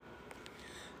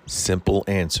Simple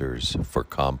answers for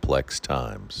complex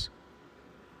times.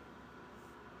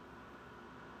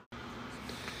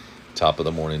 Top of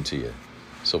the morning to you.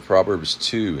 So Proverbs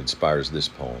 2 inspires this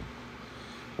poem.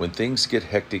 When things get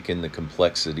hectic in the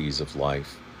complexities of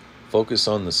life, focus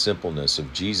on the simpleness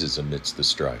of Jesus amidst the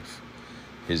strife.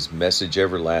 His message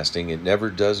everlasting, it never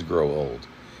does grow old.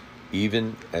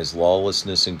 Even as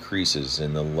lawlessness increases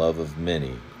and the love of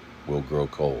many will grow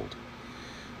cold.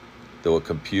 Though a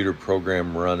computer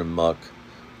program run amok,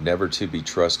 never to be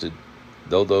trusted,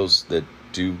 though those that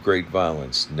do great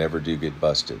violence never do get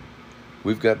busted,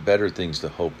 we've got better things to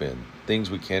hope in,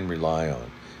 things we can rely on.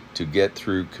 To get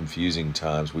through confusing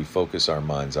times, we focus our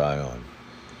mind's eye on.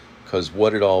 'Cause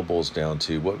what it all boils down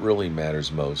to, what really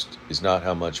matters most, is not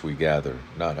how much we gather,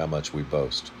 not how much we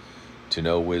boast. To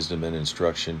know wisdom and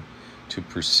instruction, to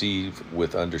perceive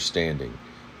with understanding,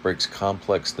 breaks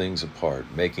complex things apart,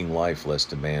 making life less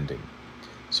demanding.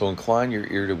 So incline your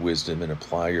ear to wisdom and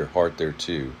apply your heart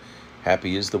thereto.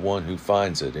 Happy is the one who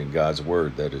finds it in God's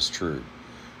word that is true.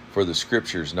 For the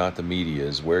scriptures, not the media,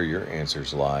 is where your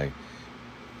answers lie.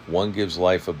 One gives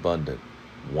life abundant,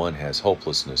 one has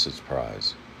hopelessness its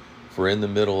prize. For in the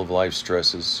middle of life's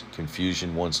stresses,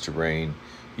 confusion wants to reign.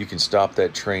 You can stop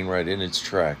that train right in its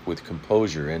track with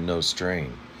composure and no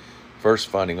strain. First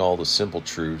finding all the simple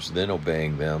truths, then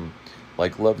obeying them.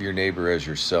 Like love your neighbor as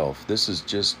yourself, this is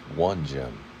just one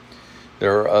gem.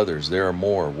 There are others, there are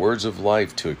more, words of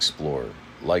life to explore.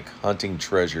 Like hunting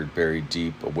treasure buried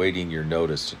deep, awaiting your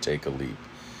notice to take a leap.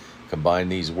 Combine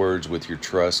these words with your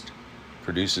trust,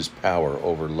 produces power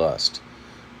over lust.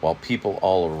 While people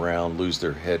all around lose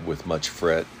their head with much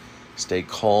fret, stay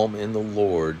calm in the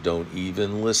Lord, don't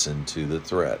even listen to the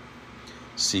threat.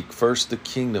 Seek first the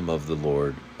kingdom of the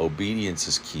Lord, obedience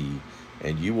is key,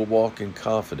 and you will walk in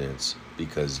confidence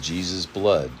because Jesus'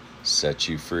 blood sets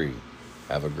you free.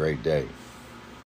 Have a great day.